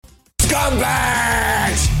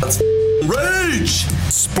Scumbags! Let's rage!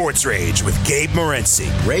 Sports Rage with Gabe Morency.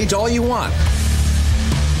 Rage all you want.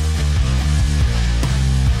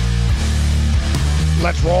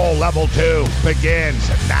 Let's roll. Level 2 begins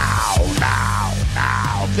now.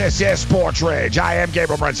 This is Sports Rage. I am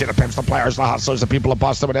Gabriel Morency, the pimps, the players, the hustlers, the people that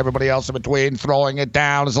bust them, and everybody else in between, throwing it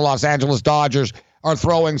down as the Los Angeles Dodgers are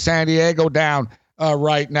throwing San Diego down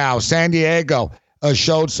right now. San Diego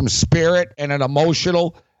showed some spirit and an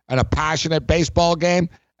emotional and a passionate baseball game,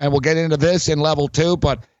 and we'll get into this in level 2,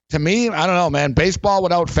 but to me, I don't know, man, baseball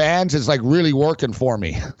without fans is like really working for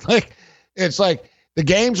me. It's like the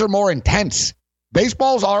games are more intense.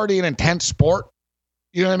 Baseball's already an intense sport.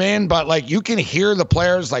 You know what I mean? But, like, you can hear the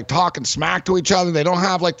players, like, talking smack to each other. They don't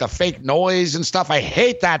have, like, the fake noise and stuff. I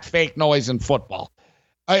hate that fake noise in football.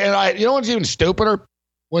 You know what's even stupider?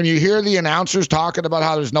 When you hear the announcers talking about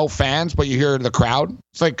how there's no fans, but you hear the crowd.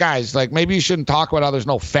 It's like, guys, like, maybe you shouldn't talk about how there's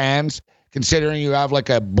no fans, considering you have, like,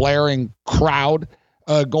 a blaring crowd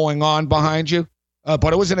going on behind you.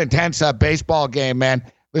 But it was an intense baseball game, man.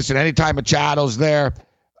 Listen, anytime Machado's there,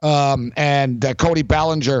 and Cody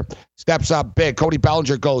Bellinger steps up big. Cody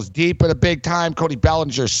Bellinger goes deep at a big time. Cody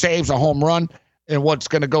Bellinger saves a home run. And what's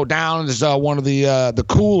going to go down is one of the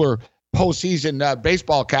cooler postseason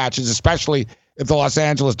baseball catches, especially if the Los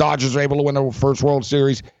Angeles Dodgers are able to win their first World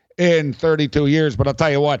Series in 32 years. But I'll tell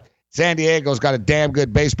you what, San Diego's got a damn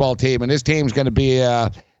good baseball team, and this team's going to be a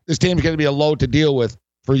load to deal with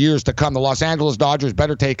for years to come. The Los Angeles Dodgers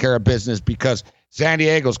better take care of business because San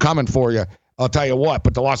Diego's coming for you. I'll tell you what,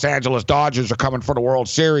 but the Los Angeles Dodgers are coming for the World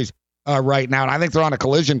Series right now, and I think they're on a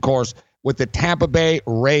collision course with the Tampa Bay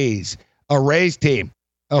Rays, a Rays team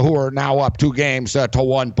who are now up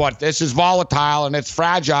 2-1. But this is volatile, and it's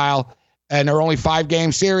fragile, and they're only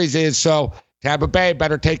 5-game series, so Tampa Bay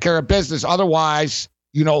better take care of business. Otherwise,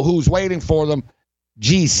 you know who's waiting for them?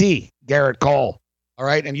 GC, Garrett Cole. All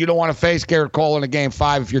right, and you don't want to face Garrett Cole in a Game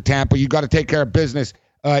 5 if you're Tampa. You got to take care of business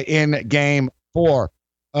in Game 4.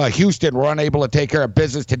 Houston were unable to take care of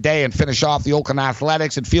business today and finish off the Oakland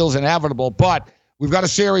Athletics. It feels inevitable, but we've got a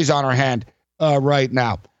series on our hand right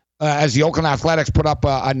now as the Oakland Athletics put up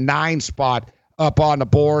a 9 spot up on the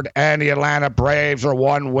board, and the Atlanta Braves are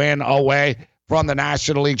 1 win away from the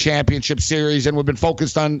National League Championship Series, and we've been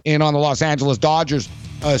focused on the Los Angeles Dodgers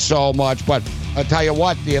so much, but I'll tell you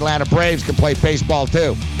what, the Atlanta Braves can play baseball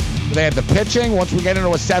too. Do they have the pitching once we get into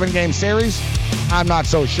a 7-game series? I'm not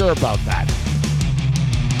so sure about that.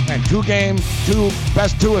 And 2 games,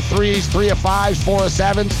 best 2 of 3s, 3 of 5s, 4 of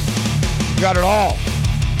 7s. You got it all.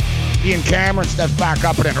 Ian Cameron steps back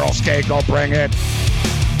up, and then Earl Skakel, bring it.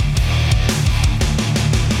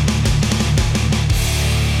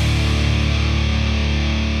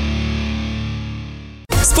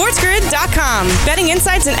 SportsGrid.com. Betting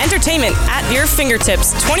insights and entertainment at your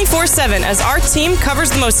fingertips 24/7 as our team covers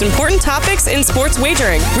the most important topics in sports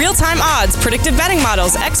wagering. Real-time odds, predictive betting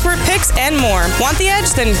models, expert picks, and more. Want the edge?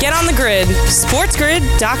 Then get on the grid.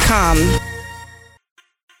 SportsGrid.com.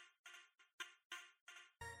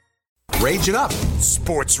 Rage it up.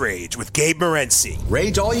 Sports Rage with Gabe Morency.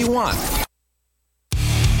 Rage all you want.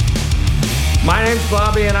 My name's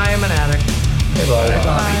Bobby, and I am an addict. Hey, Bobby.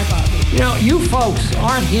 Hi, Bobby. You know, you folks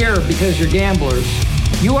aren't here because you're gamblers.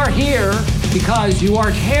 You are here because you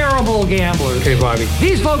are terrible gamblers. Okay, Bobby.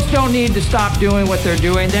 These folks don't need to stop doing what they're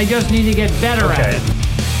doing. They just need to get better at it.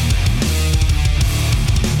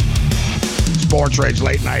 Sports Rage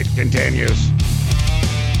Late Night continues.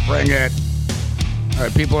 Bring it. All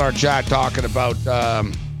right, people in our chat talking about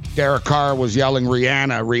Derek Carr was yelling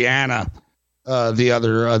Rihanna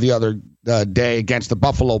the other day against the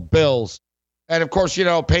Buffalo Bills. And, of course, you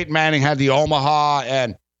know, Peyton Manning had the Omaha.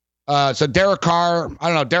 And so Derek Carr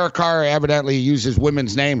evidently uses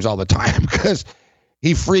women's names all the time because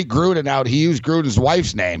he freaked Gruden out. He used Gruden's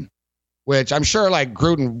wife's name, which I'm sure, like,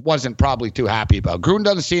 Gruden wasn't probably too happy about. Gruden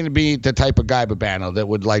doesn't seem to be the type of guy, Babano, that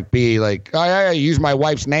would, like, be like, oh, yeah, use my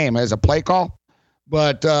wife's name as a play call.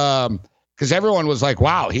 But because everyone was like,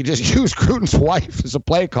 wow, he just used Gruden's wife as a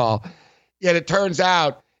play call. Yet it turns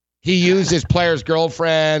out he used his players'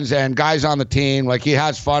 girlfriends and guys on the team. Like, he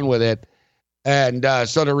has fun with it. And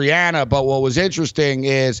so to Rihanna, but what was interesting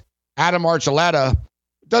is Adam Archuleta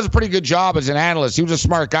does a pretty good job as an analyst. He was a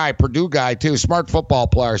smart guy, Purdue guy too, smart football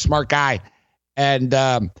player, smart guy. And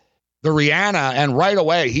the Rihanna, and right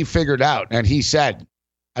away he figured out, and he said,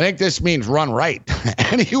 I think this means run right.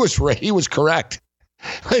 And he was correct.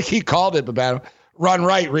 Like, he called it, Babano, run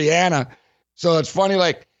right, Rihanna. So it's funny,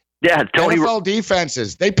 like, yeah, Tony. NFL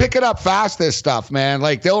defenses, they pick it up fast, this stuff, man.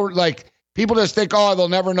 Like, people just think, oh, they'll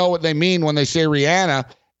never know what they mean when they say Rihanna.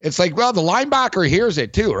 It's like, well, the linebacker hears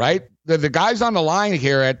it too, right? The guys on the line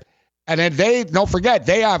hear it, And then don't forget,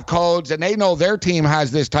 they have codes and they know their team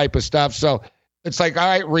has this type of stuff. So it's like, all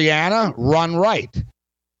right, Rihanna, run right.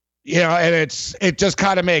 And it just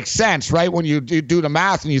kind of makes sense, right? When you do the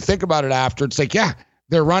math and you think about it after, it's like, yeah,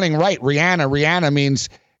 they're running right. Rihanna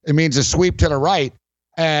means a sweep to the right.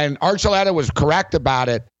 And Archuleta was correct about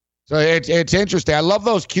it. So it's interesting. I love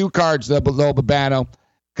those cue cards, though, Babano,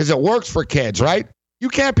 because it works for kids, right? You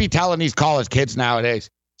can't be telling these college kids nowadays,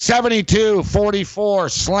 72, 44,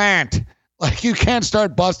 slant. Like, you can't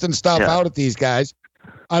start busting stuff out at these guys.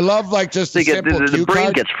 I love, like, just the simple the brain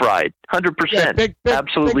cards. gets fried, 100%. Yeah, big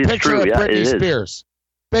Absolutely, big it's true. Picture of Yeah, Britney it Spears. is.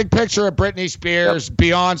 Big picture of Britney Spears,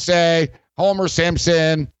 Beyonce, Homer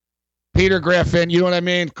Simpson, Peter Griffin. You know what I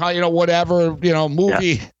mean? Whatever.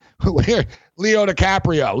 Movie. Yeah. Leo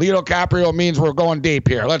DiCaprio. Leo DiCaprio means we're going deep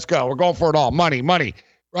here. Let's go. We're going for it all. Money.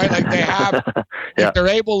 Right? Like they have, like they're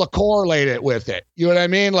able to correlate it with it. You know what I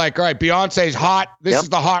mean? Like, all right, Beyonce's hot. This is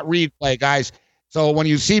the hot read play, guys. So when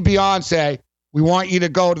you see Beyonce, we want you to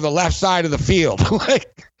go to the left side of the field.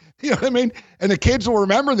 Like, you know what I mean? And the kids will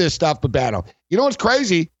remember this stuff, Babano. You know what's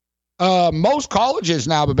crazy? Most colleges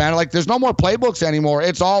now, Babano, like there's no more playbooks anymore.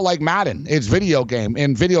 It's all like Madden. It's video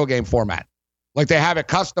game format. Like they have it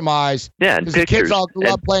customized. Yeah, and the kids all grew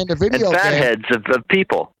up playing the video and fat game. heads of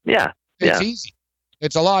people. Yeah. It's easy.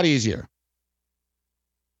 It's a lot easier.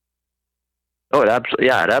 Oh, it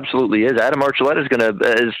absolutely is. Adam Archuleta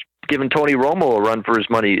is giving Tony Romo a run for his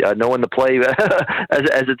money, knowing the play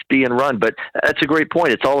as it's being run. But that's a great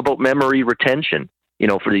point. It's all about memory retention,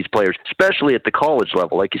 for these players, especially at the college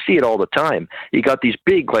level. Like, you see it all the time. You got these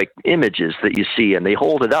big, like, images that you see, and they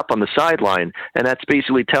hold it up on the sideline, and that's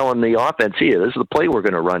basically telling the offense, here, this is the play we're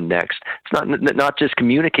going to run next. It's not just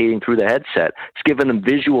communicating through the headset. It's giving them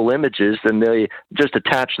visual images, and they just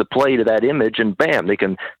attach the play to that image, and bam, they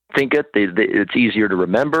can think it. It's easier to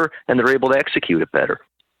remember, and they're able to execute it better.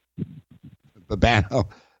 Babano.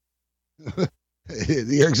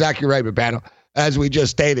 You're exactly right, Babano, as we just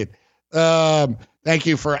stated. Thank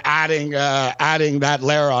you for adding that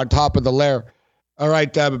layer on top of the layer. All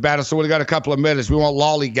right, Babano, so we got a couple of minutes. We won't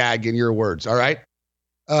lollygag in your words, all right?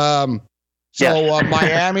 Miami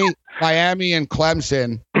and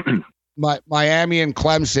Clemson. Miami and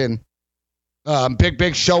Clemson.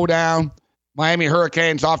 Big showdown. Miami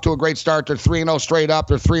Hurricanes off to a great start. They're 3-0 straight up.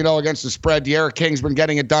 They're 3-0 against the spread. De'Ara King's been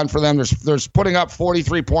getting it done for them. They're putting up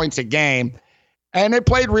 43 points a game. And they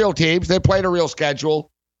played real teams. They played a real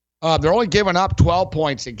schedule. They're only giving up 12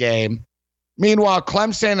 points a game. Meanwhile,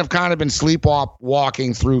 Clemson have kind of been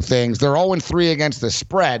sleepwalking through things. They're 0-3 against the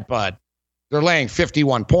spread, but they're laying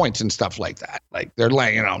 51 points and stuff like that. Like, they're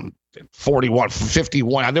laying, 41,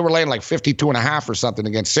 51. They were laying like 52.5 or something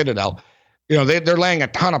against Citadel. They're laying a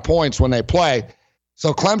ton of points when they play.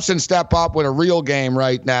 So Clemson step up with a real game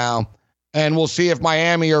right now, and we'll see if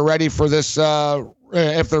Miami are ready for this,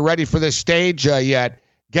 if they're ready for this stage yet.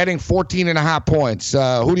 Getting 14.5 points.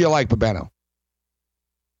 Who do you like, Babano?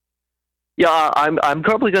 Yeah, I'm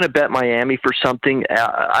probably going to bet Miami for something.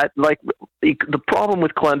 I like the problem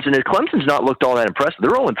with Clemson is Clemson's not looked all that impressive.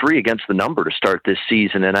 They're 0-3 against the number to start this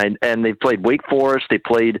season, and they've played Wake Forest, they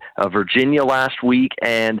played Virginia last week,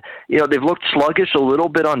 and they've looked sluggish a little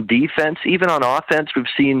bit on defense. Even on offense, we've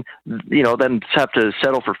seen them have to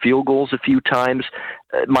settle for field goals a few times.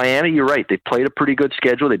 Miami, you're right. They played a pretty good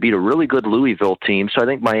schedule. They beat a really good Louisville team. So I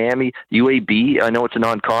think Miami, UAB, I know it's a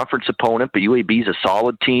non-conference opponent, but UAB is a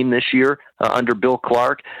solid team this year under Bill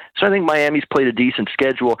Clark. So I think Miami's played a decent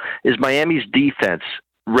schedule. Is Miami's defense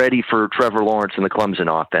ready for Trevor Lawrence and the Clemson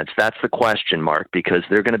offense? That's the question mark, because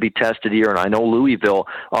they're going to be tested here. And I know Louisville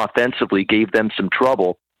offensively gave them some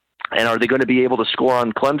trouble. And are they going to be able to score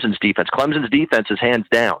on Clemson's defense? Clemson's defense is hands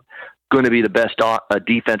down going to be the best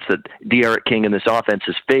defense that De'Ara King and this offense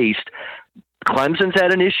has faced. Clemson's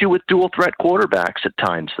had an issue with dual threat quarterbacks at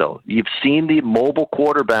times, though. You've seen the mobile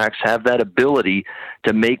quarterbacks have that ability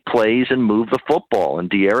to make plays and move the football, and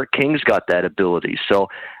De'Ara King's got that ability. So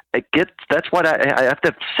that's what I have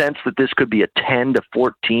to sense that this could be a 10 to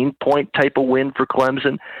 14 point type of win for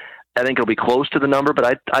Clemson. I think it'll be close to the number,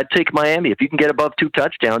 but I'd take Miami. If you can get above 2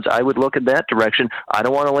 touchdowns, I would look in that direction. I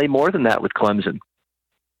don't want to lay more than that with Clemson.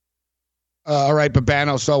 All right,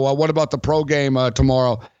 Babano. So what about the pro game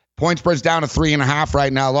tomorrow? Point spread's down to 3.5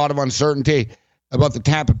 right now. A lot of uncertainty about the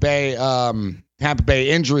Tampa Bay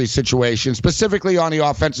injury situation, specifically on the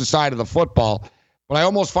offensive side of the football. But I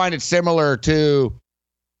almost find it similar to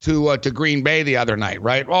Green Bay the other night,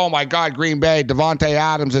 right? Oh my God, Green Bay, Devontae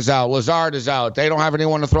Adams is out, Lazard is out. They don't have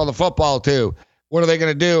anyone to throw the football to. What are they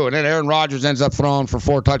going to do? And then Aaron Rodgers ends up throwing for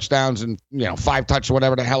 4 touchdowns and 5 touchdowns,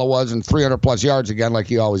 whatever the hell it was, and 300 plus yards again, like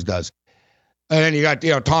he always does. And then you got,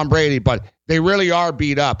 Tom Brady, but they really are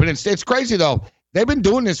beat up. And it's crazy, though. They've been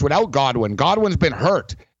doing this without Godwin. Godwin's been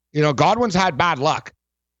hurt. Godwin's had bad luck.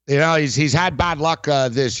 He's had bad luck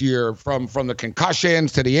this year from the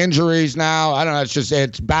concussions to the injuries now. I don't know.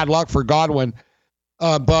 It's bad luck for Godwin.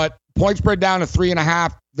 But point spread down to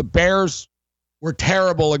 3.5. The Bears were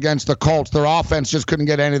terrible against the Colts. Their offense just couldn't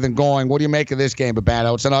get anything going. What do you make of this game,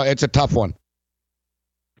 Babano? It's a tough one.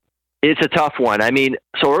 It's a tough one. I mean,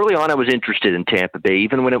 so early on I was interested in Tampa Bay,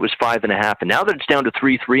 even when it was 5.5. And now that it's down to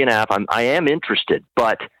 3.5, I am interested.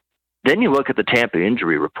 But then you look at the Tampa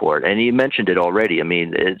injury report, and you mentioned it already. I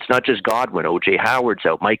mean, it's not just Godwin. O.J. Howard's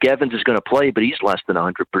out. Mike Evans is going to play, but he's less than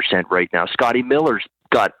 100% right now. Scotty Miller's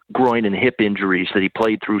got groin and hip injuries that he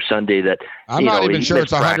played through Sunday that I'm not even sure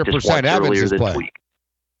it's 100% Evans is playing.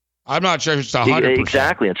 I'm not sure it's 100%.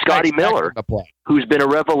 Exactly. And Scotty Miller, who's been a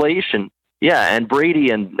revelation. Yeah, and Brady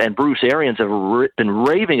and Bruce Arians have been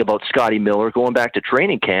raving about Scotty Miller going back to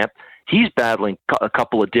training camp. He's battling a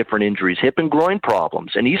couple of different injuries, hip and groin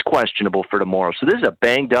problems, and he's questionable for tomorrow. So this is a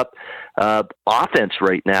banged-up offense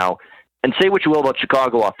right now. And say what you will about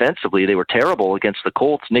Chicago offensively, they were terrible against the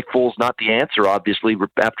Colts. Nick Foles not the answer, obviously,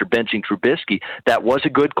 after benching Trubisky. That was a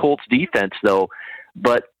good Colts defense, though.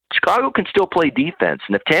 But Chicago can still play defense.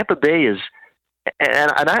 And if Tampa Bay is –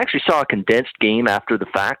 and I actually saw a condensed game after the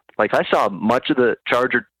fact. Like, I saw much of the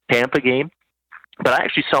Charger-Tampa game, but I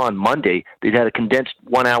actually saw on Monday they'd had a condensed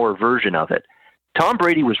 1-hour version of it. Tom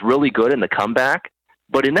Brady was really good in the comeback,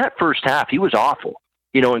 but in that first half, he was awful,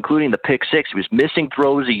 including the pick six. He was missing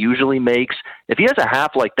throws he usually makes. If he has a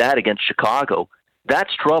half like that against Chicago,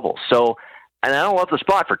 that's trouble. So, and I don't love the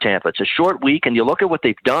spot for Tampa. It's a short week, and you look at what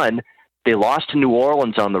they've done. They lost to New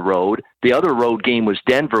Orleans on the road. The other road game was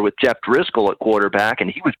Denver with Jeff Driscoll at quarterback,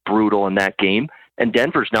 and he was brutal in that game. And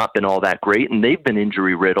Denver's not been all that great, and they've been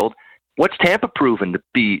injury-riddled. What's Tampa proven to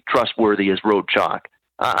be trustworthy as road chalk?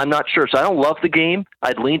 I'm not sure. So I don't love the game.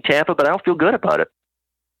 I'd lean Tampa, but I don't feel good about it.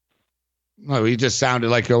 Well, he just sounded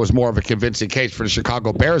like it was more of a convincing case for the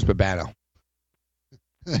Chicago Bears, Babano.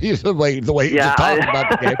 the way you talked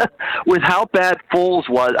about the game. With how bad Foles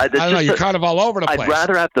was. I don't know. You're kind of all over the place. I'd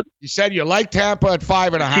rather have the... You said you like Tampa at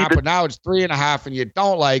 5.5, but now it's 3.5, and you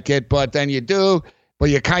don't like it, but then you do. But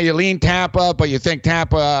you lean Tampa, but you think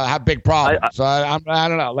Tampa have big problems. I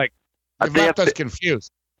don't know. Like, you've left us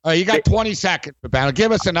confused. You got 20 seconds, Babano.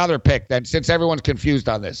 Give us another pick then, since everyone's confused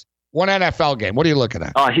on this. One NFL game. What are you looking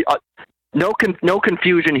at? No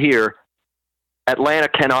confusion here. Atlanta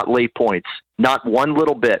cannot lay points. Not one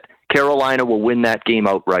little bit. Carolina will win that game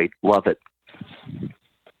outright. Love it.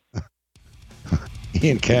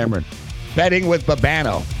 Ian Cameron. Betting with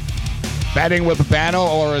Babano. Betting with Babano,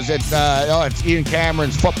 or is it, it's Ian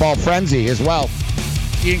Cameron's Football Frenzy as well.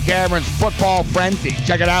 Ian Cameron's Football Frenzy.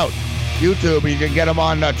 Check it out. YouTube. You can get him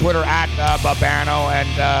on Twitter at Babano and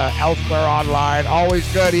elsewhere online.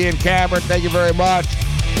 Always good, Ian Cameron. Thank you very much.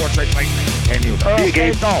 Sports Rage continue.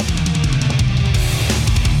 Skakel.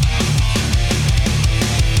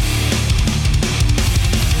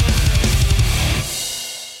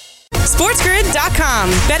 SportsGrid.com.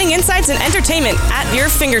 Betting insights and entertainment at your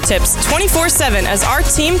fingertips 24/7 as our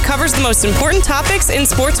team covers the most important topics in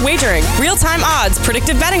sports wagering. Real-time odds,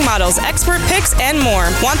 predictive betting models, expert picks, and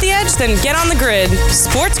more. Want the edge? Then get on the grid.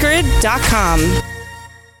 SportsGrid.com.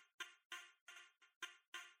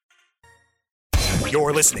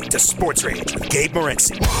 You're listening to Sports Rage with Gabe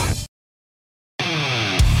Morency.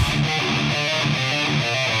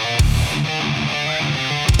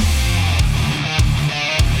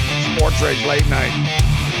 Sports Rage Late Night.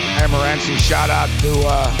 And Morency, shout out to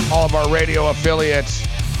all of our radio affiliates.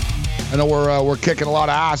 I know we're kicking a lot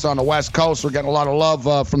of ass on the West Coast. We're getting a lot of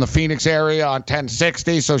love from the Phoenix area on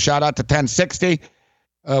 1060, so shout out to 1060.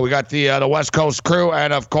 We got the West Coast crew,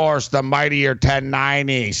 and of course the mightier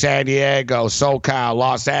 1090, San Diego, SoCal,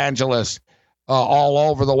 Los Angeles, all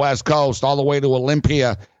over the West Coast, all the way to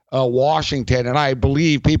Olympia, Washington, and I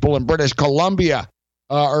believe people in British Columbia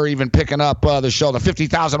are even picking up the show, the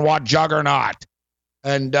 50,000-watt juggernaut.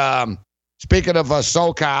 And speaking of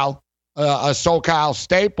SoCal, a SoCal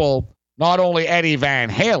staple, not only Eddie Van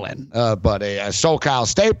Halen, but a SoCal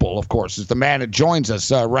staple, of course, is the man that joins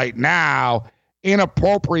us right now.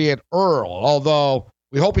 Inappropriate Earl, although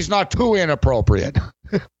we hope he's not too inappropriate.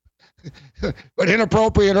 But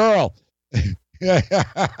Inappropriate Earl.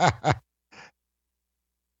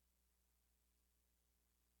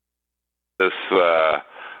 This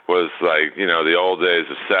was like, the old days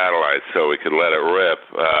of satellite, so we could let it rip.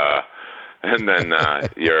 And then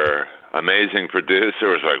your amazing producer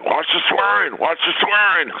was like, watch the swearing.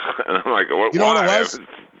 And I'm like, what? You know what it was?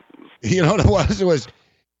 You know what it was? It was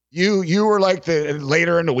you were like the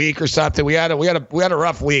later in the week or something. We had a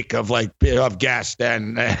rough week of guests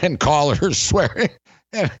and callers swearing,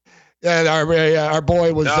 and our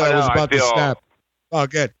boy was about to snap. Oh,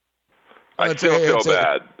 good. I still feel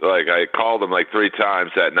bad. Like I called him like 3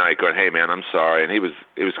 times that night, going, "Hey man, I'm sorry," and he was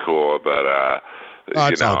cool, but I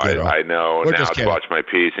know now to watch my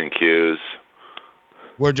P's and Q's.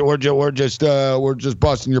 We're just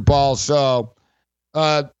busting your balls. So,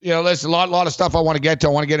 listen, a lot of stuff I want to get to.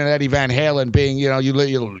 I want to get into Eddie Van Halen being, you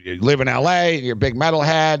live in L.A., you're a big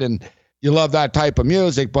metalhead, and you love that type of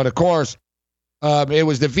music. But, of course, it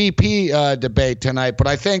was the VP debate tonight. But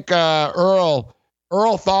I think Earl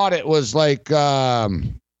thought it was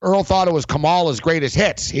Kamala's greatest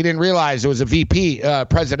hits. He didn't realize it was a VP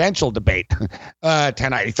presidential debate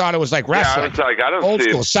tonight. He thought it was like wrestling. Yeah, I don't old see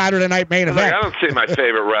school Saturday night main event. I don't see my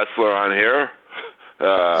favorite wrestler on here.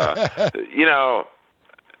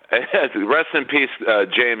 Rest in peace,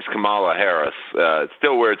 James Kamala Harris. It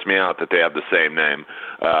still weirds me out that they have the same name.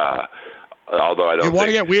 Although I don't. You want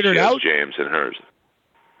to get weirded out? James and hers.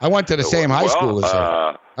 I went to the same high school as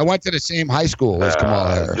her. I went to the same high school as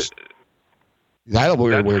Kamala Harris. That'll be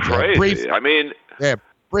weird. Crazy.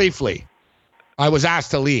 Briefly. I was asked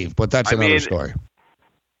to leave, but that's another story.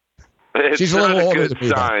 She's a little older than me.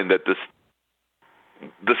 It's not a good sign that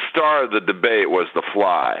the star of the debate was the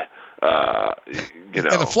Fly.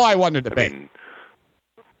 The Fly won the debate.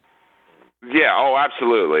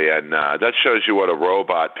 Absolutely, and that shows you what a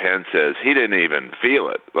robot Pence is. He didn't even feel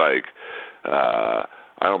it.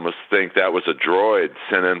 I almost think that was a droid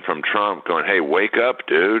sent in from Trump going, "Hey, wake up,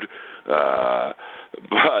 dude."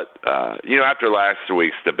 After last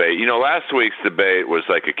week's debate, last week's debate was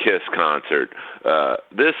like a Kiss concert.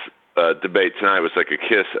 This debate tonight was like a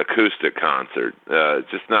Kiss acoustic concert.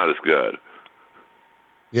 Just not as good.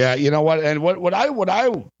 Yeah, you know what? And what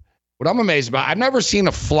I'm amazed about, I've never seen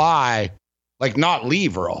a Fly not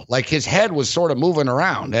leave Earl. His head was sort of moving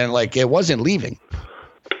around and it wasn't leaving.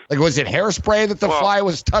 Was it hairspray that the Fly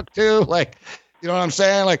was stuck to? You know what I'm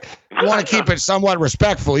saying? You want to keep it somewhat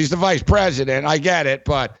respectful. He's the vice president. I get it.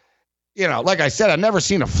 But, like I said, I've never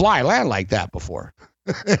seen a Fly land like that before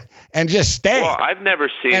and just stay. Well, I've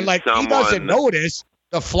never seen someone. He doesn't notice.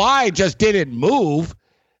 The Fly just didn't move.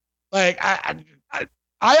 I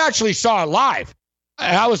actually saw it live.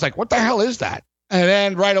 And I was like, what the hell is that? And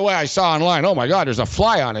then right away I saw online, oh, my God, there's a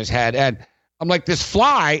Fly on his head. And I'm like, this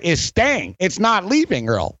Fly is staying. It's not leaving,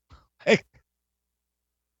 Earl.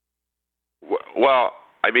 Well,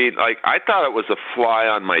 I thought it was a Fly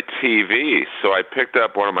on my TV, so I picked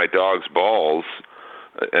up one of my dog's balls.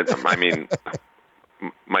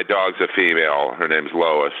 My dog's a female. Her name's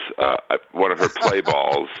Lois. One of her play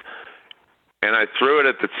balls. And I threw it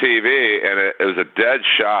at the TV, and it was a dead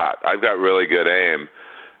shot. I've got really good aim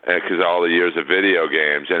because of all the years of video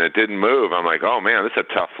games, and it didn't move. I'm like, oh, man, this is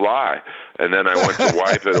a tough Fly. And then I went to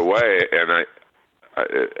wipe it away, and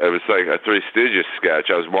it was like a Three Stooges sketch.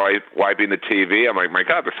 I was wiping the TV. I'm like, my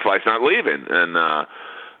God, this Fly's not leaving. And,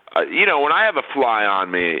 when I have a Fly on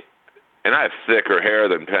me, and I have thicker hair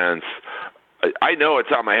than Pence, I know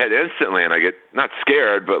it's on my head instantly, and I get not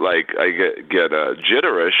scared, but I get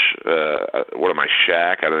jitterish. What am I,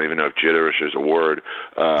 Shaq? I don't even know if jitterish is a word.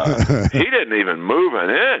 He didn't even move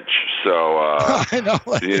an inch. So I know.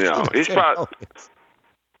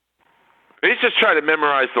 He's just trying to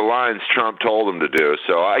memorize the lines Trump told him to do.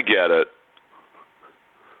 So I get it.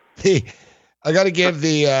 I got to give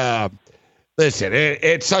the. Listen,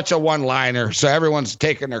 it's such a one-liner, so everyone's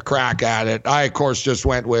taking their crack at it. I, of course, just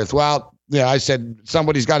went with, I said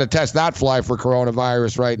somebody's got to test that Fly for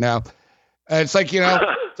coronavirus right now. And it's like,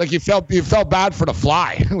 it's like you felt bad for the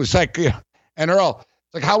Fly. It was like, and Earl,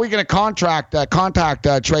 it's like, how are we going to contact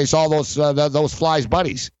trace all those Fly's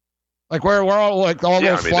buddies? We're all all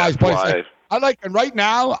those Fly's buddies. And right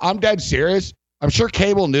now, I'm dead serious. I'm sure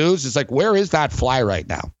cable news is where is that Fly right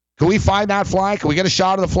now? Can we find that Fly? Can we get a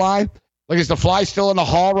shot of the Fly? Is the Fly still in the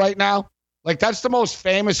hall right now? That's the most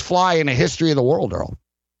famous Fly in the history of the world, Earl.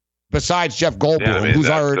 Besides Jeff Goldblum, who's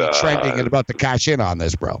already trending and about to cash in on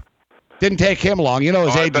this, bro. Didn't take him long.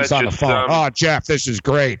 His agent's on the phone. Jeff, this is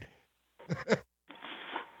great.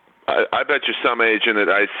 I bet you some agent at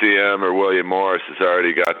ICM or William Morris has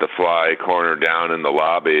already got the Fly cornered down in the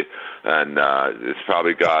lobby, and it's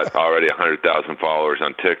probably got already 100,000 followers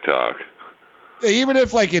on TikTok. Even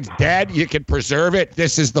if it's dead, you can preserve it.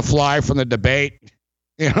 This is the Fly from the debate.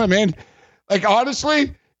 You know what I mean?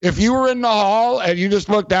 Honestly, if you were in the hall and you just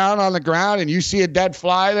look down on the ground and you see a dead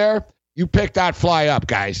Fly there, you pick that Fly up,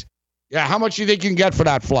 guys. Yeah, how much do you think you can get for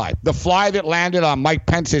that Fly? The Fly that landed on Mike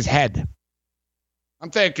Pence's head. I'm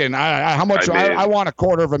thinking, how much? I want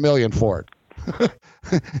 $250,000 for it.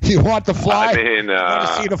 You want the fly? I mean, you want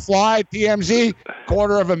to see the fly? TMZ,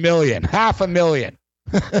 $250,000, $500,000.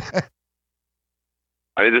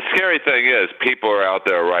 I mean, the scary thing is people are out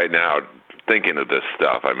there right now thinking of this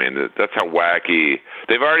stuff. I mean, that's how wacky.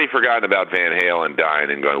 They've already forgotten about Van Halen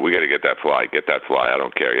dying and going, we got to get that fly, get that fly. I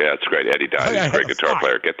don't care. Yeah, it's great. Eddie died. He's a great guitar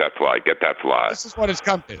player. Get that fly, get that fly. This is what it's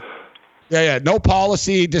come to. Yeah. No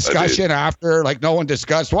policy discussion after. Like, no one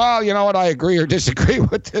discussed, well, you know what, I agree or disagree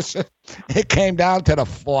with this. It came down to the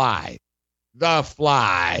fly. The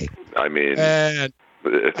fly. I mean. And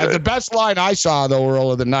the best line I saw, though,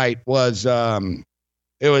 Earl, of the night was...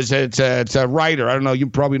 It's a writer. I don't know. You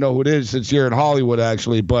probably know who it is since you're in Hollywood,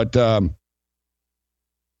 actually. But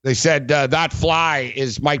they said that fly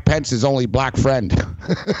is Mike Pence's only black friend.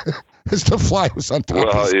 Because the fly was on top.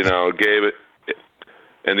 Well, you know, Gabe,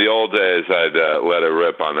 in the old days, I'd let it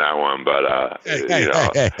rip on that one. But, you know,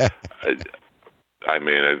 I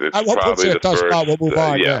mean, it's probably the first. We'll move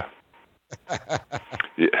on. Yeah.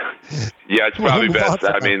 Yeah, it's probably best.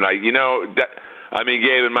 I mean, like, you know... I mean,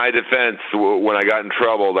 Gabe, in my defense, when I got in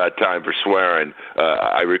trouble that time for swearing,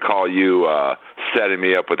 I recall you setting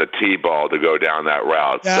me up with a T-ball to go down that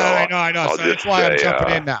route. Yeah, so I know. So that's why I'm jumping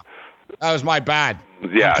in now. That was my bad.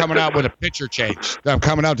 Yeah, I'm coming out with a pitcher change. I'm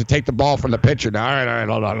coming out to take the ball from the pitcher now. All right,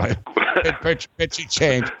 hold on. Pitching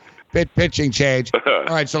change. Pitching change. All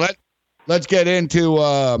right, so let's get into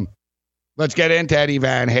Eddie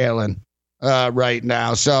Van Halen right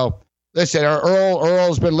now. So. Listen,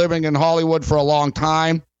 Earl's been living in Hollywood for a long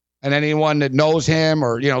time, and anyone that knows him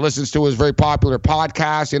or, you know, listens to his very popular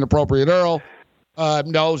podcast, Inappropriate Earl,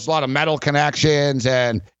 knows a lot of metal connections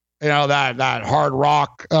and, you know, that hard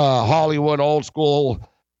rock, Hollywood, old school.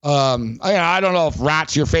 I don't know if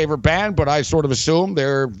Rat's your favorite band, but I sort of assume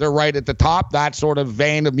they're right at the top, that sort of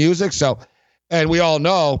vein of music. So, and we all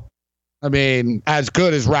know, I mean, as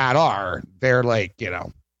good as Rat are, they're like, you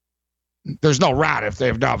know, there's no Rat if they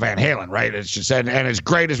have no Van Halen, right? It's just and as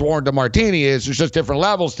great as Warren DeMartini is, there's just different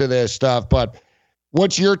levels to this stuff. But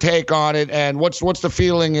what's your take on it? And what's the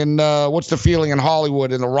feeling in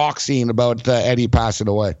Hollywood in the rock scene about Eddie passing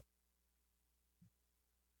away?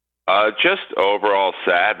 Just overall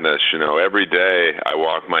sadness. You know, every day I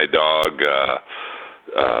walk my dog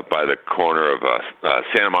by the corner of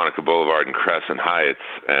Santa Monica Boulevard and Crescent Heights,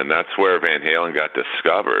 and that's where Van Halen got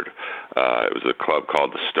discovered. It was a club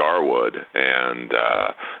called the Starwood, and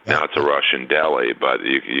now it's a Russian deli, but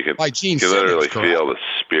you can literally feel the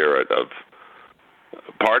spirit of...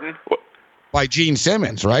 Pardon? By Gene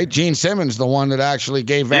Simmons, right? Gene Simmons, the one that actually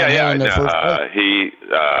gave Van Halen the first play. He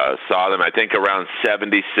saw them, I think, around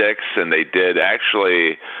 76, and they did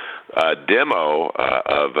actually... demo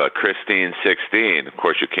of Christine 16. Of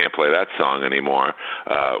course, you can't play that song anymore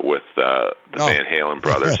with the Van Halen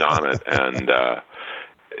brothers on it. And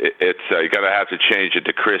it's you got to have to change it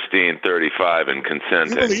to Christine 35 and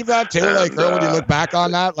Consenting. Can you believe that, too? And, like, Earl, when you look back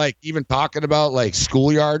on that, like, even talking about, like,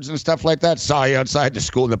 schoolyards and stuff like that, saw you outside the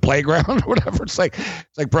school, the playground or whatever. It's like,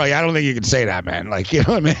 bro, I don't think you can say that, man. Like, you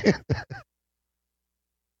know what I mean?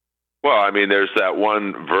 Well, I mean, there's that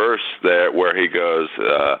one verse there where he goes,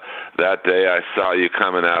 that day I saw you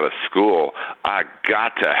coming out of school, I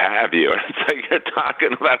got to have you. And it's like you're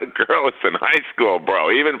talking about a girl that's in high school, bro.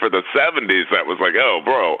 Even for the 70s, that was like, oh,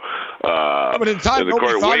 bro. But in time,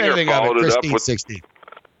 nobody thought anything of it, Christine 16.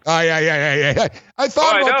 Oh, yeah. I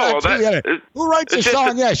thought about that, too. Who writes a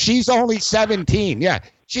song? Yeah, she's only 17. Yeah,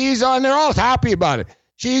 she's on. They're all happy about it.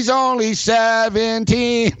 She's only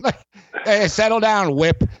 17. Hey, settle down,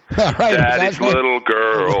 whip. Right, Daddy's little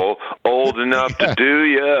girl, old enough to do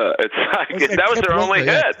ya. It's like that was their only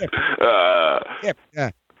hit.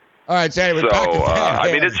 Yeah. All right, so anyway,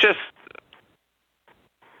 I mean, it's just.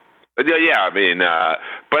 Yeah, I mean,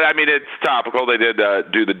 but I mean, it's topical. They did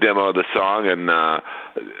do the demo of the song, and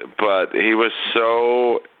but he was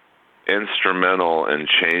so instrumental in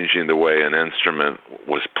changing the way an instrument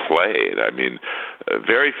was played. I mean,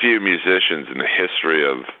 very few musicians in the history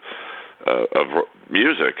of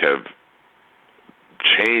music have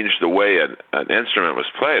changed the way an instrument was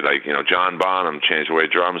played. Like, you know, John Bonham changed the way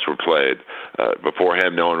drums were played. Before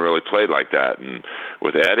him, no one really played like that. And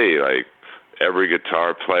with Eddie, like, every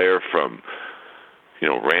guitar player from, you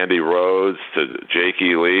know, Randy Rhoads to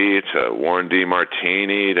Jakey Lee to Warren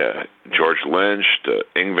DeMartini to George Lynch to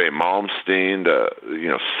Yngwie Malmsteen to, you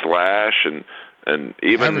know, Slash and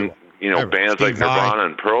even, you know, bands like Nirvana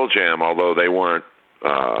and Pearl Jam, although they weren't,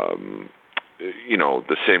 you know,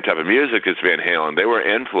 the same type of music as Van Halen. They were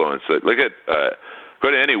influenced. Look at,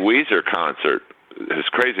 go to any Weezer concert, as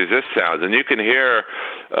crazy as this sounds, and you can hear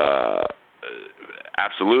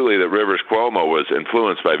absolutely that Rivers Cuomo was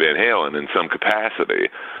influenced by Van Halen in some capacity.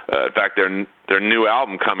 In fact, their new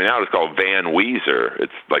album coming out is called Van Weezer.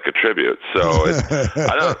 It's like a tribute. So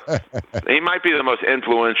he might be the most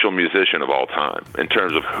influential musician of all time in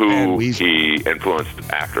terms of who he influenced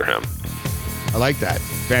after him. I like that.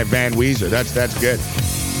 Van Weezer. That's good.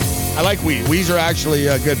 I like Weezer, actually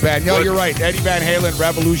a good band. No, you're right. Eddie Van Halen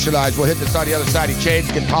revolutionized. We'll hit this on the other side. He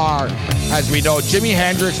changed guitar, as we know. Jimi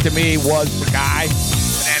Hendrix, to me, was the guy,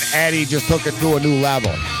 and Eddie just took it to a new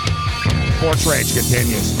level. Sports Rage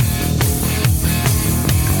continues.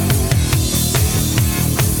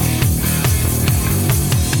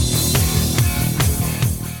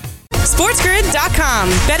 SportsGrid.com.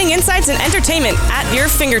 Betting insights and entertainment at your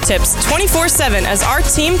fingertips 24/7 as our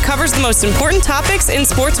team covers the most important topics in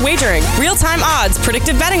sports wagering. Real-time odds,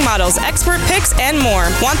 predictive betting models, expert picks, and more.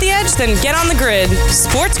 Want the edge? Then get on the grid.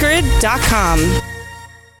 SportsGrid.com.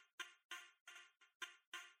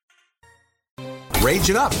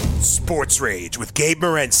 Rage it up. Sports Rage with Gabe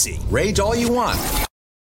Morency. Rage all you want.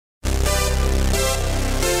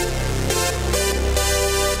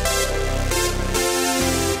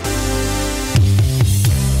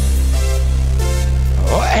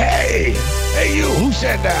 Oh, hey, you, who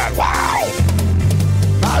said that? Wow.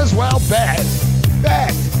 Might as well bet.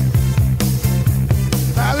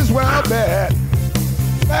 Might as well bet.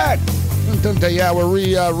 Yeah,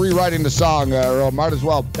 we're rewriting the song, Earl. Might as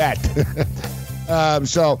well bet.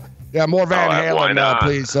 More Van Halen,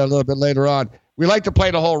 please, a little bit later on. We like to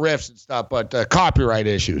play the whole riffs and stuff, but copyright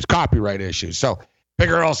issues. So, Big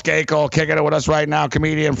Earl Skakel kicking it with us right now,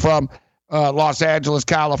 comedian from Los Angeles,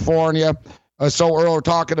 California. So Earl, we're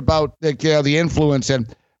talking about the influence, and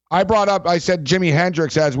I said Jimi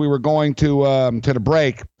Hendrix as we were going to the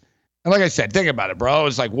break, and like I said, think about it, bro.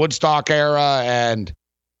 It's like Woodstock era, and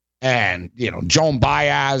Joan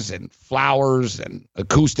Baez and Flowers and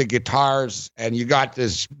acoustic guitars, and you got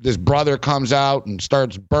this brother comes out and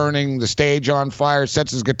starts burning the stage on fire,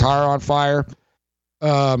 sets his guitar on fire,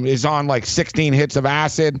 is on like 16 hits of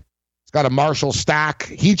acid. It's got a Marshall stack.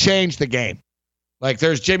 He changed the game. Like,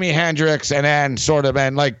 there's Jimi Hendrix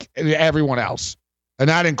and like everyone else. And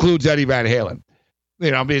that includes Eddie Van Halen.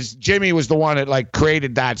 Because Jimmy was the one that, like,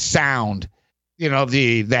 created that sound,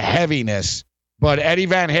 the heaviness. But Eddie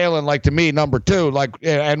Van Halen, like, to me, number two, like,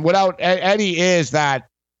 and without Eddie is that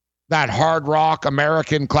hard rock,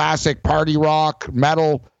 American classic, party rock,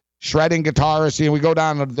 metal, shredding guitarist. We go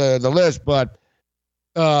down the list. But,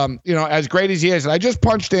 as great as he is, and I just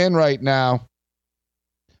punched in right now,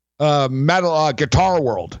 Guitar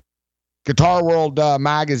World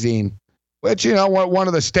magazine, which one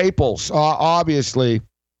of the staples, obviously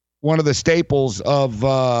one of the staples of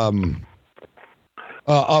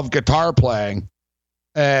guitar playing,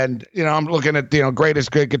 and I'm looking at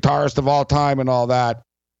greatest good guitarist of all time and all that,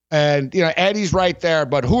 and Eddie's right there.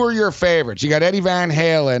 But who are your favorites? You got Eddie Van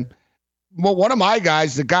Halen. Well, one of my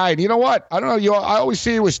guys, the guy, and you know what? I don't know. I always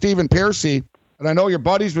see you with Stephen Pearcy. And I know your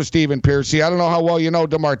buddies with Stephen Pearcy. I don't know how well you know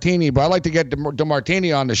DeMartini, but I like to get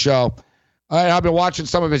DeMartini on the show. I've been watching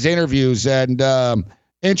some of his interviews, and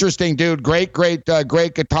interesting dude. Great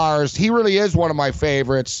guitarist. He really is one of my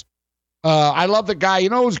favorites. I love the guy.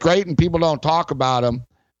 Who's great and people don't talk about him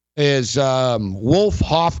is Wolf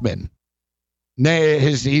Hoffman.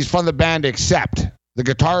 He's from the band Accept, the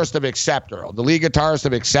guitarist of Accept, Earl, the lead guitarist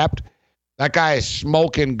of Accept. That guy is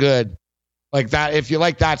smoking good. Like that, if you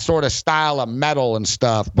like that sort of style of metal and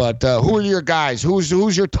stuff. But who are your guys? Who's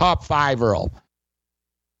your top five, Earl?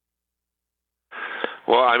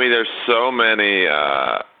 Well, there's so many.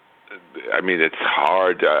 It's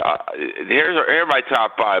hard. Here are my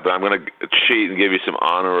top five, but I'm going to cheat and give you some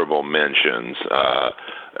honorable mentions.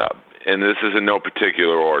 And this is in no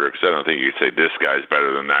particular order, because I don't think you could say this guy's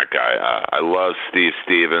better than that guy. I love Steve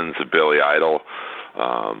Stevens of Billy Idol.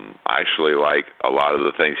 I actually like a lot of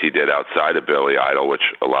the things he did outside of Billy Idol,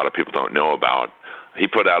 which a lot of people don't know about. He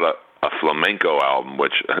put out a flamenco album,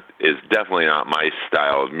 which is definitely not my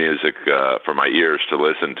style of music for my ears to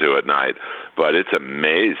listen to at night, but it's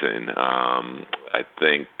amazing. I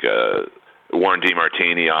think Warren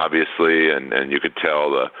DeMartini, obviously, and you could tell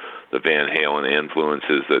the Van Halen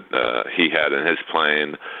influences that he had in his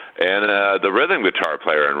playing. And the rhythm guitar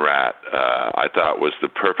player in Rat, I thought was the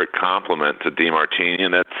perfect complement to DeMartini,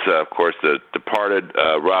 and that's, of course, the departed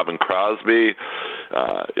Robin Crosby.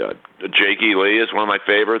 Jakey Lee is one of my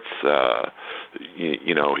favorites.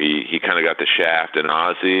 He kind of got the shaft in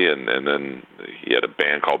Ozzy, and then he had a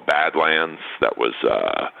band called Badlands that was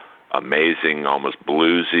amazing, almost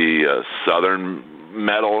bluesy, southern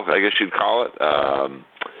metal, I guess you'd call it.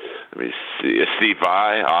 Let me see. Steve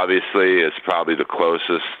Vai, obviously, is probably the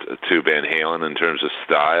closest to Van Halen in terms of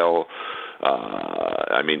style.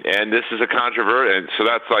 And this is a controversy, and so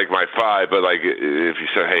that's like my 5. But like, if you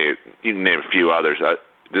say, hey, you can name a few others.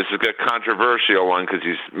 This is a controversial one because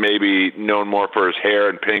he's maybe known more for his hair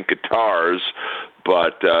and pink guitars.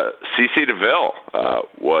 But C.C. DeVille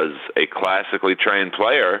was a classically trained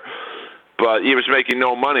player, but he was making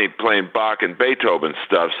no money playing Bach and Beethoven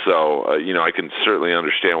stuff. So I can certainly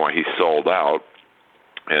understand why he sold out.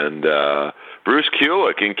 And Bruce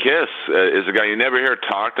Kulick in Kiss is a guy you never hear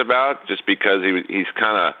talked about just because he's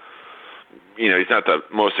kind of, he's not the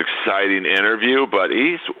most exciting interview, but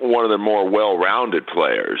he's one of the more well-rounded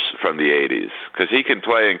players from the 80s because he can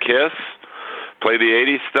play in Kiss, play the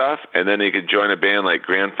 80s stuff, and then he could join a band like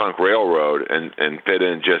Grand Funk Railroad and fit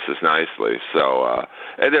in just as nicely. So,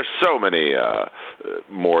 and there's so many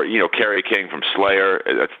more, Kerry King from Slayer,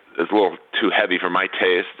 it's a little too heavy for my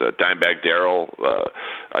taste. Dimebag Darrell,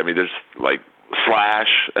 there's like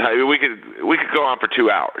Slash. We could go on for 2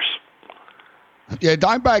 hours. Yeah,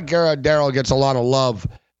 Dimebag Darrell gets a lot of love.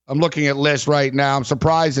 I'm looking at lists right now. I'm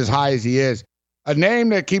surprised as high as he is. A name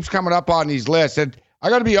that keeps coming up on these lists, and I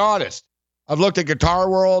got to be honest, I've looked at Guitar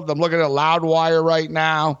World. I'm looking at Loudwire right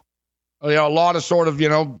now. A lot of sort of,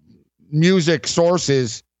 music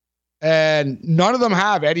sources, and none of them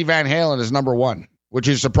have Eddie Van Halen as number 1, which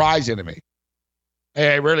is surprising to me.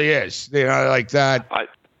 It really is. Like that,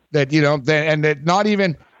 and that not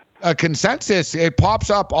even a consensus. It pops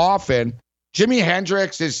up often. Jimi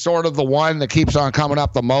Hendrix is sort of the one that keeps on coming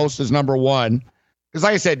up the most as number 1. Because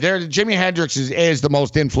like I said, Jimi Hendrix is the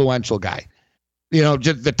most influential guy.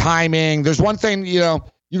 Just the timing. There's one thing, you can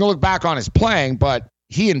look back on his playing, but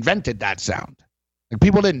he invented that sound. Like,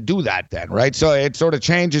 people didn't do that then, right? So it sort of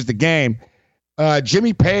changes the game.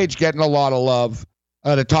 Jimmy Page getting a lot of love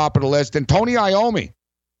at the top of the list. And Tony Iommi.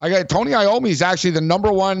 Tony Iommi is actually the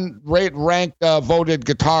number 1 ranked voted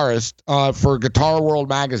guitarist for Guitar World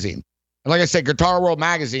magazine. And like I said, Guitar World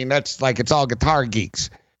magazine, that's like, it's all guitar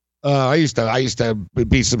geeks. I used to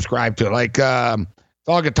be subscribed to it. Like, it's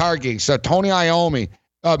all guitar geeks. So Tony Iommi,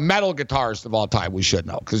 metal guitarist of all time, we should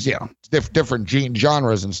know, because different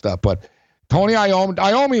genres and stuff. But Tony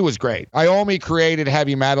Iommi was great. Iommi created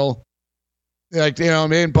heavy metal, like, what I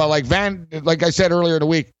mean. But like I said earlier in the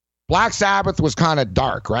week, Black Sabbath was kind of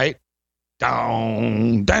dark, right?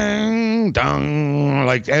 Dong, dang, dong,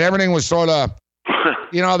 and everything was sort of,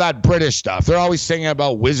 that British stuff. They're always singing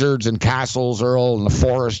about wizards and castles, Earl, and the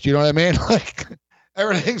forest. You know what I mean? Like,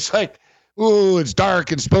 everything's like, ooh, it's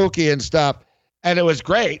dark and spooky and stuff. And it was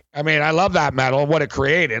great. I love that metal, what it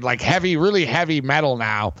created. Like, really heavy metal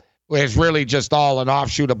now is really just all an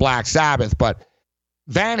offshoot of Black Sabbath. But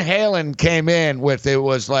Van Halen came in with, it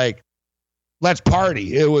was like, let's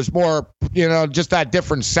party. It was more, just that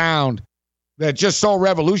different sound that's just so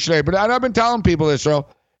revolutionary. But I've been telling people this, Earl.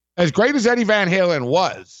 As great as Eddie Van Halen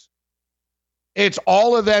was, it's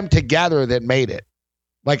all of them together that made it.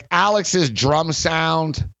 Like Alex's drum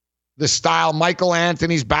sound, the style, Michael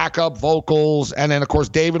Anthony's backup vocals, and then, of course,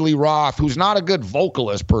 David Lee Roth, who's not a good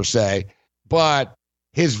vocalist per se, but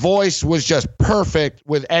his voice was just perfect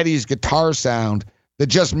with Eddie's guitar sound that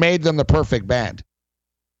just made them the perfect band.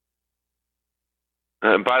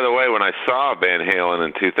 And by the way, when I saw Van Halen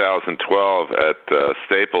in 2012 at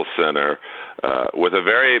Staples Center with a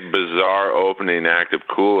very bizarre opening act of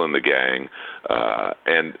Kool and the Gang,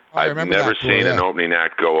 and I've never seen an opening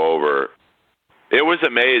act go over. It was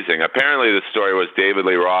amazing. Apparently the story was David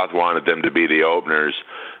Lee Roth wanted them to be the openers.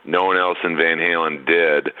 No one else in Van Halen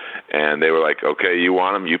did. And they were like, okay, you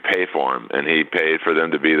want them, you pay for them. And he paid for them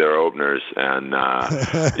to be their openers. And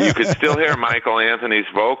you could still hear Michael Anthony's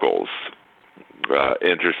vocals.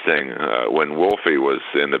 Interesting. When Wolfie was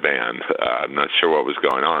in the band, I'm not sure what was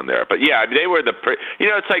going on there, but yeah, they were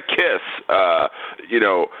it's like Kiss.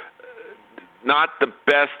 Not the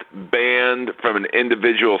best band from an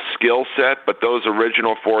individual skill set, but those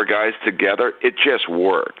original 4 guys together, it just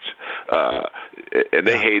worked. And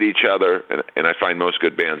they hate each other, and I find most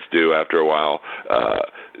good bands do after a while.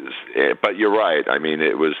 But you're right.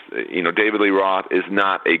 It was, David Lee Roth is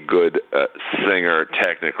not a good singer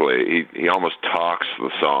technically. He almost talks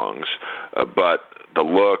the songs, but the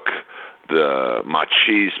look, the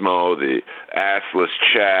machismo, the assless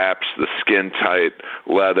chaps, the skin-tight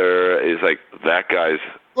leather is like, that guy's...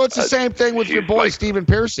 Well, it's the same thing with your boy, Stephen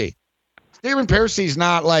Pearcy. Stephen Pearcy's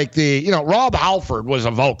not like the, Rob Halford was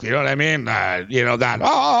a vocal, you know what I mean? That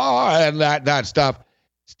stuff.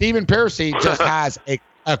 Stephen Pearcy just has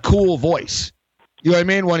a cool voice. You know what I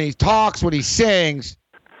mean? When he talks, when he sings,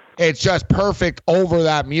 it's just perfect over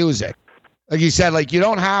that music. Like you said, like, you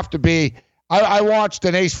don't have to be I watched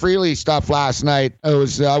an Ace Frehley stuff last night.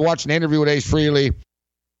 I watched an interview with Ace Frehley,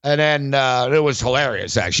 and then it was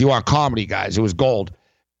hilarious, actually. You want comedy, guys. It was gold.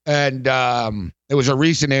 And it was a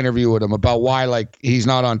recent interview with him about why, like, he's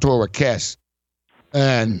not on tour with Kiss.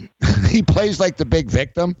 And he plays like the big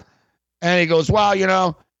victim. And he goes, well,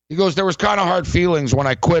 there was kind of hard feelings when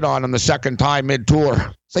I quit on him the second time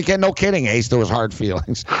mid-tour. It's like, yeah, no kidding, Ace, there was hard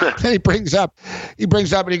feelings. And he brings up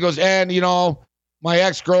and he goes, and, my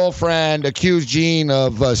ex-girlfriend accused Gene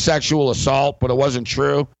of sexual assault, but it wasn't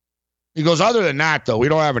true. He goes, other than that, though, we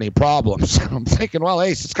don't have any problems. I'm thinking, well,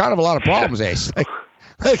 Ace, it's kind of a lot of problems, Ace. Like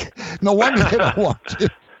no wonder they don't want you.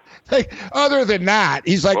 Like, other than that,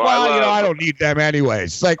 he's like, I don't need them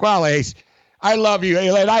anyways. It's like, well, Ace, I love you.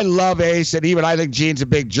 And I love Ace, and even I think Gene's a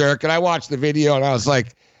big jerk. And I watched the video, and I was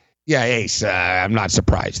like, yeah, Ace, I'm not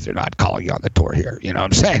surprised they're not calling you on the tour here. You know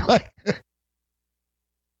what I'm saying? Like,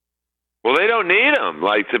 well, they don't need him.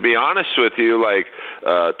 Like, to be honest with you, like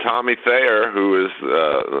Tommy Thayer, who is,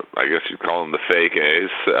 I guess you'd call him the fake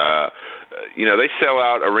Ace, they sell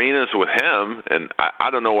out arenas with him, and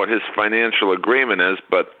I don't know what his financial agreement is,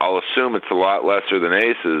 but I'll assume it's a lot lesser than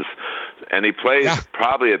Ace's. And he plays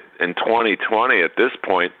probably in 2020 at this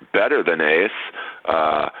point better than Ace.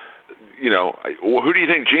 Who do you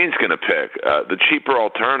think Gene's going to pick? The cheaper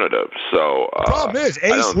alternative. So the problem is,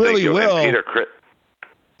 Ace really will.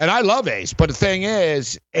 And I love Ace, but the thing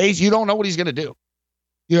is, Ace, you don't know what he's going to do.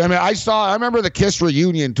 I remember the Kiss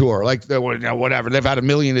reunion tour, like whatever. They've had a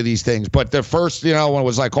million of these things, but the first, one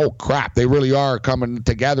was like, oh crap, they really are coming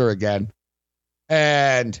together again.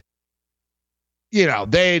 And,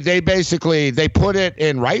 they basically, they put it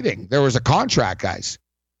in writing. There was a contract, guys.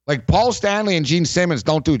 Like Paul Stanley and Gene Simmons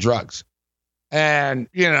don't do drugs. And,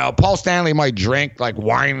 Paul Stanley might drink like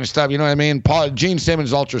wine and stuff, you know what I mean? Gene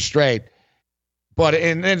Simmons ultra straight. But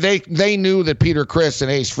and they knew that Peter Criss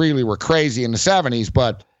and Ace Frehley were crazy in the 70s,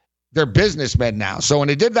 but they're businessmen now. So when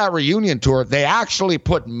they did that reunion tour, they actually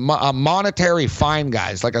put a monetary fine,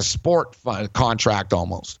 guys, like a sport contract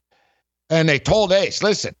almost. And they told Ace,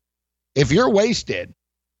 listen, if you're wasted,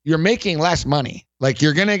 you're making less money. Like,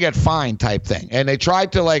 you're going to get fined type thing. And they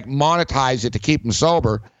tried to, like, monetize it to keep him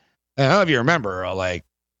sober. And I don't know if you remember, like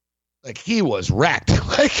he was wrecked.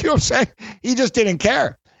 Like, you know what I'm saying? He just didn't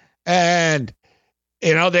care. And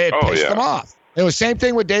they pissed him off. It was the same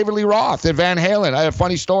thing with David Lee Roth and Van Halen. I had a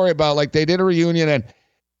funny story about, like, they did a reunion and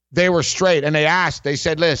they were straight. And they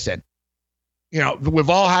said, listen, we've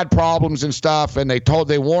all had problems and stuff. And they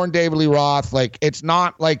warned David Lee Roth, like, it's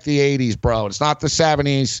not like the 80s, bro. It's not the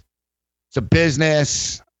 70s. It's a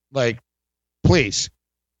business. Like, please.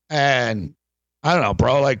 And I don't know,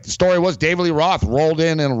 bro. Like, the story was David Lee Roth rolled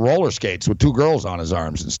in roller skates with 2 girls on his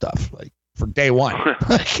arms and stuff, like, for day one. You know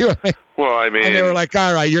what I mean? Well, I mean, and they were like,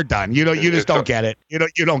 all right, you're done. You just don't get it. You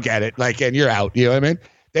don't get it. Like, and you're out. You know what I mean?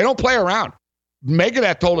 They don't play around.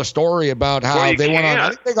 Megadeth told a story about how they went on.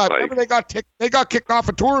 I think they got kicked off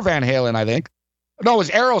a tour of Van Halen, I think. No, it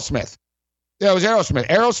was Aerosmith. Yeah, it was Aerosmith.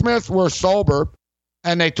 Aerosmith were sober,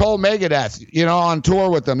 and they told Megadeth, on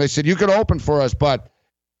tour with them, they said, you could open for us, but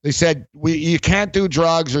they said, you can't do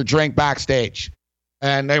drugs or drink backstage.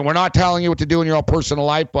 And we're not telling you what to do in your own personal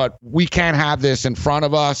life, but we can't have this in front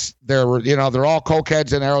of us. They're all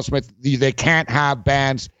cokeheads in Aerosmith. They can't have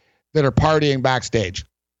bands that are partying backstage.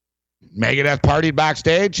 Megadeth partied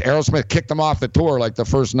backstage. Aerosmith kicked them off the tour like the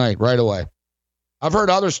first night right away. I've heard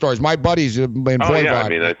other stories. My buddies have been got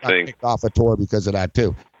kicked off a tour because of that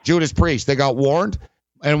too. Judas Priest, they got warned,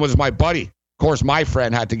 and it was my buddy. Of course, my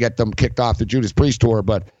friend had to get them kicked off the Judas Priest tour,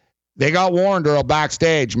 but they got warned, Earl,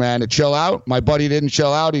 backstage, man, to chill out. My buddy didn't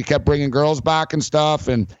chill out. He kept bringing girls back and stuff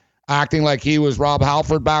and acting like he was Rob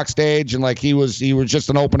Halford backstage and like he was just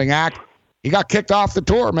an opening act. He got kicked off the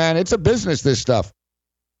tour, man. It's a business, this stuff.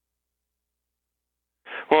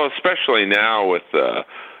 Well, especially now with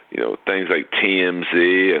things like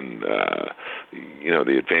TMZ and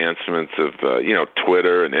the advancements of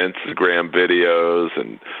Twitter and Instagram videos,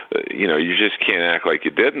 and you just can't act like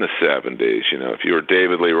you did in the 70s. If you were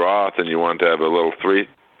David Lee Roth and you wanted to have a little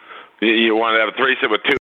you wanted to have a threesome with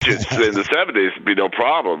 2 bitches in the 70s, it'd be no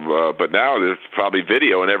problem. But now there's probably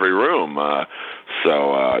video in every room.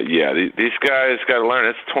 These guys got to learn.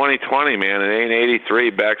 It's 2020, man. It ain't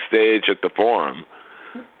 83 backstage at the Forum.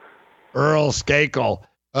 Earl Skakel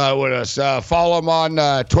with us. Follow him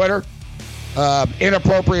on Twitter.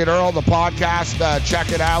 Inappropriate Earl, the podcast.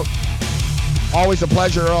 Check it out. Always a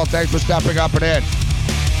pleasure, Earl. Thanks for stepping up and in.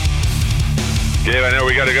 Gabe, I know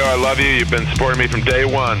we got to go. I love you. You've been supporting me from day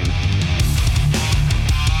one.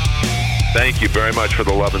 Thank you very much for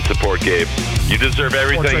the love and support, Gabe. You deserve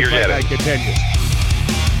everything you're getting. Continues.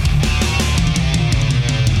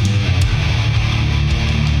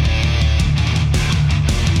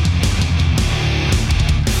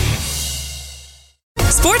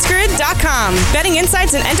 SportsGrid.com. Betting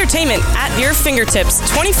insights and entertainment at your fingertips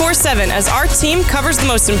 24/7 as our team covers the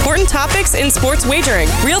most important topics in sports wagering.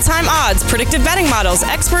 Real-time odds, predictive betting models,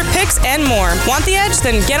 expert picks, and more. Want the edge?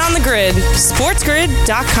 Then get on the grid.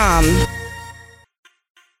 SportsGrid.com.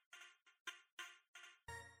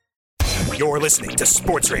 You're listening to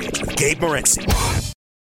Sports Rage with Gabe Morency.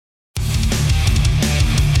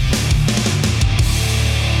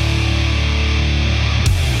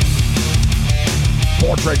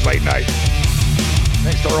 Sports Rage Late Night.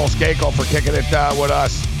 Thanks to Earl Skakel for kicking it with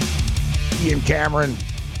us. Ian Cameron.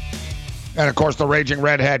 And, of course, the Raging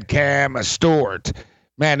Redhead, Cam Stewart.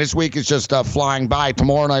 Man, this week is just flying by.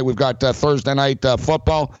 Tomorrow night, we've got Thursday night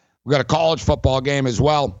football. We've got a college football game as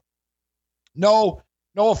well. No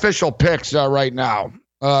official picks right now.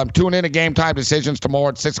 Tune in to Game Time Decisions tomorrow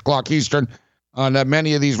at 6 o'clock Eastern on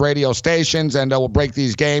many of these radio stations, and we'll break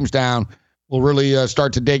these games down. We'll really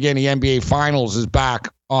start to dig in. The NBA Finals is back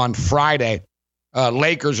on Friday.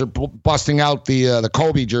 Lakers are busting out the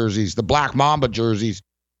Kobe jerseys, the Black Mamba jerseys.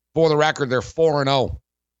 For the record, they're 4-0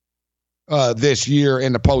 this year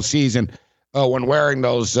in the postseason when wearing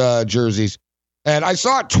those jerseys. And I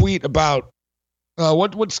saw a tweet about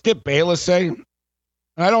what would Skip Bayless say?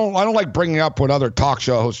 I don't like bringing up what other talk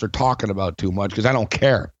show hosts are talking about too much because I don't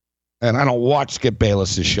care. And I don't watch Skip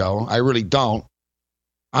Bayless's show. I really don't.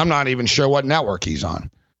 I'm not even sure what network he's on.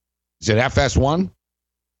 Is it FS1?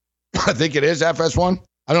 I think it is FS1.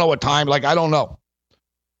 I don't know what time. I don't know.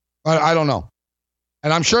 I don't know.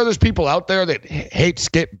 And I'm sure there's people out there that hate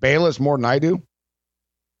Skip Bayless more than I do.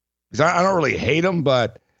 Because I don't really hate him,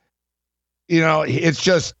 but, it's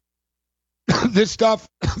just this stuff,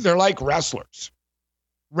 they're like wrestlers.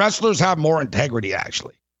 Wrestlers have more integrity,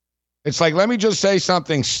 actually. It's like, let me just say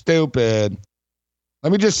something stupid.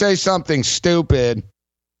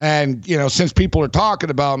 And, since people are talking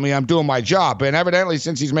about me, I'm doing my job. And evidently,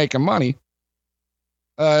 since he's making money,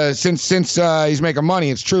 since he's making money,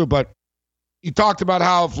 it's true. But he talked about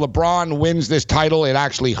how if LeBron wins this title, it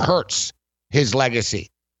actually hurts his legacy.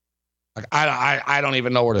 I don't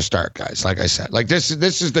even know where to start, guys. Like I said, this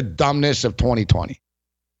is the dumbness of 2020.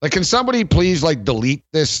 Can somebody please delete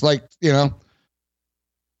this? How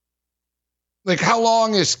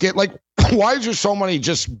long is Skip? Why is there so many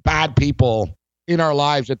just bad people in our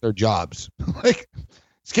lives at their jobs?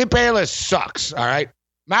 Skip Bayless sucks. All right,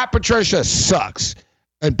 Matt Patricia sucks,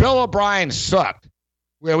 and Bill O'Brien sucked.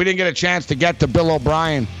 We didn't get a chance to get to Bill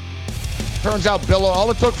O'Brien. Turns out all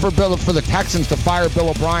it took for the Texans to fire Bill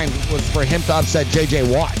O'Brien was for him to upset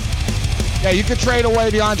J.J. Watt. Yeah, you could trade away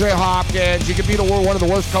DeAndre Hopkins. You could be one of the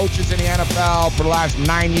worst coaches in the NFL for the last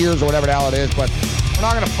 9 years or whatever the hell it is, but we're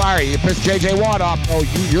not going to fire you. You piss J.J. Watt off. Oh,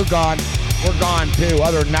 you're gone. We're gone, too.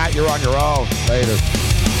 Other than that, you're on your own. Later.